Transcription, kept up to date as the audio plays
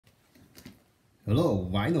Hello,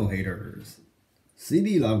 vinyl haters,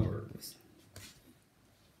 CD lovers.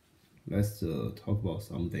 Let's talk about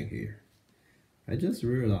something here. I just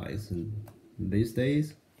realized these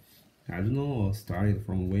days, I don't know, started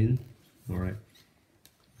from when. All right,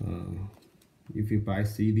 if you buy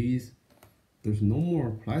CDs, there's no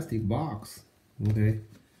more plastic box. Okay,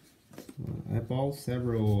 I bought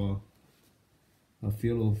several, a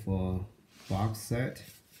few of box set.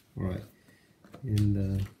 All right,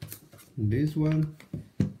 and this one,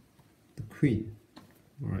 the Queen.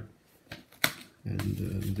 All right, and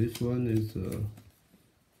this one is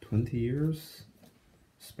 20 years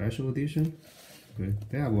special edition. Okay,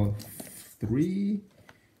 they have three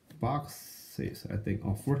boxes, I think,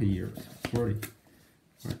 or 40 years, 40.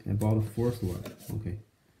 Right, I bought the first one. Okay,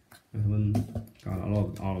 I haven't got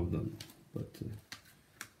all of them, but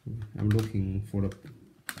I'm looking for the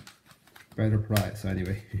better price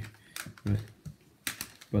anyway. Right.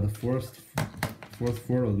 But the first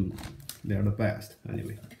four of them, they're the best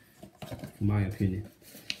anyway, in my opinion.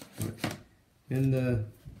 Right. And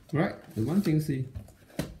right, the one thing, see,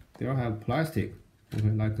 they all have plastic,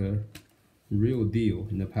 okay, like a real deal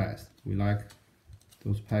in the past. We like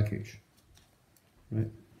those package, right?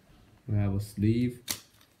 We have a sleeve,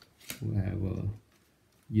 we have a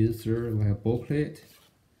insert, we have booklet,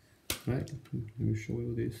 right? Let me show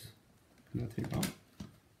you this. Can I take off?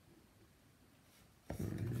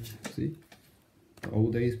 See, the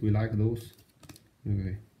old days we like those.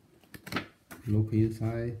 Okay, look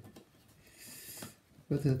inside.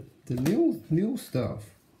 But the new stuff,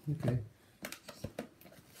 okay,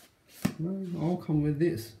 well, all come with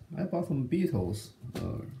this. I bought some Beatles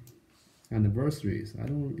anniversaries. I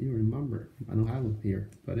don't even remember. I don't have them here.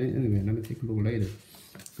 But anyway, let me take a look later.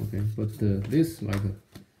 Okay, but this like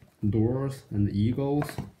doors and the Eagles.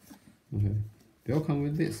 Okay, they all come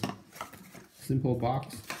with this simple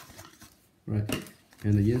box, right?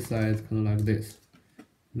 And the inside is kind of like this.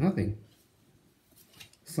 Nothing.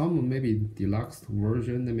 Some maybe deluxe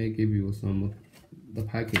version, they may give you some, the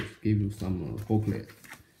package give you some booklet.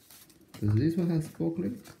 Does this one have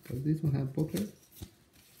booklet? Does this one have booklet?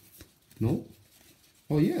 No?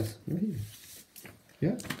 Oh yes, right here.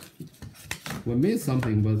 Yeah. We made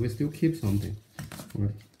something, but we still keep something.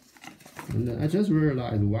 Right. And I just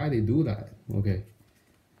realized why they do that. Okay.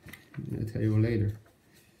 I'll tell you later.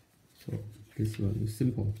 So this one is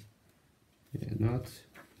simple. Yeah,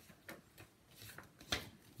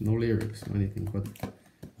 no lyrics or anything, but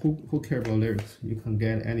who care about lyrics? You can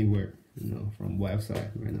get anywhere, you know, from website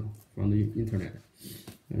right now, from the internet.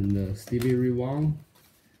 And Stevie Ray Vaughan,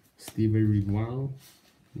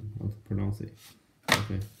 how to pronounce it?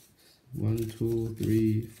 Okay, 1, 2,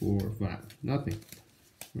 3, 4, 5, nothing.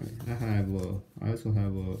 Right, I also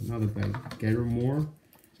have another bag, Gary Moore,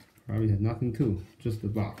 probably has nothing too, just the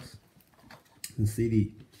box and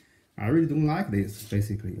CD. I really don't like this,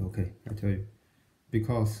 basically. Okay, I tell you,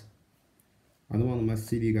 because I don't want my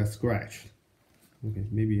CD got scratched. Okay,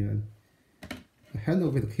 maybe I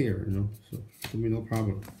handle with care, you know, so should be no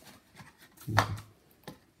problem. Okay.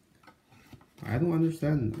 I don't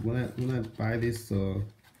understand when I buy this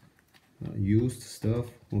used stuff.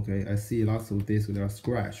 Okay, I see lots of discs that are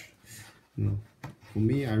scratched. You know, for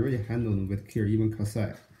me, I really handle them with care, even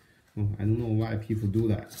cassette. I don't know why people do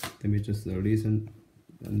that. They may just listen,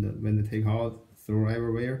 and when they take out, throw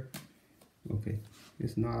everywhere. Okay,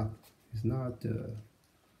 it's not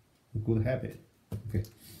a good habit. Okay.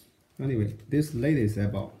 Anyway, this latest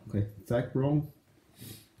about, okay, Zac Brown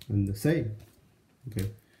and the same. Okay.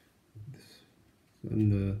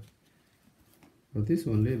 And but this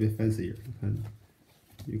one a little bit fancier.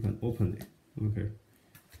 You can open it. Okay.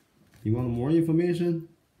 You want more information?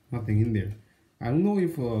 Nothing in there. I don't know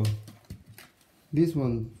if this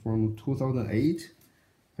one from 2008.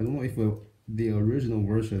 I don't know if the original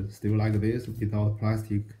version still like this without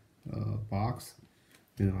plastic box.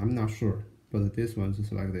 You know, I'm not sure. But this one's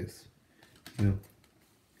just like this. You know,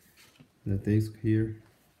 the disc here.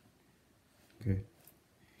 Okay.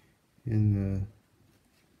 And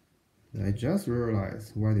I just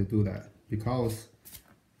realized why they do that, because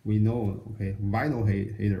we know, okay, vinyl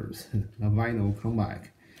haters, the vinyl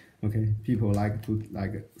comeback. Okay, people like to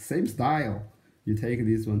same style. You take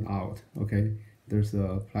this one out. Okay, there's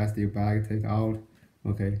a plastic bag take out.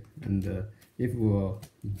 Okay, and if you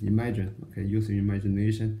imagine, okay, use your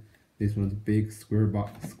imagination. This one's big square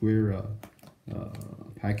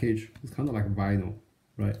package. It's kind of like vinyl,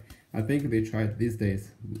 right? I think they tried these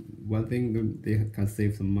days. One thing they can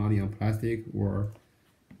save some money on plastic, or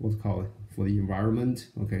what's called for the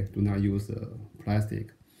environment. Okay, do not use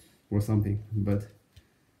plastic or something. But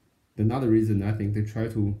another reason, I think they try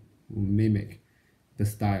to mimic the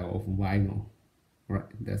style of vinyl. Right,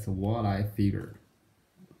 that's what I figured.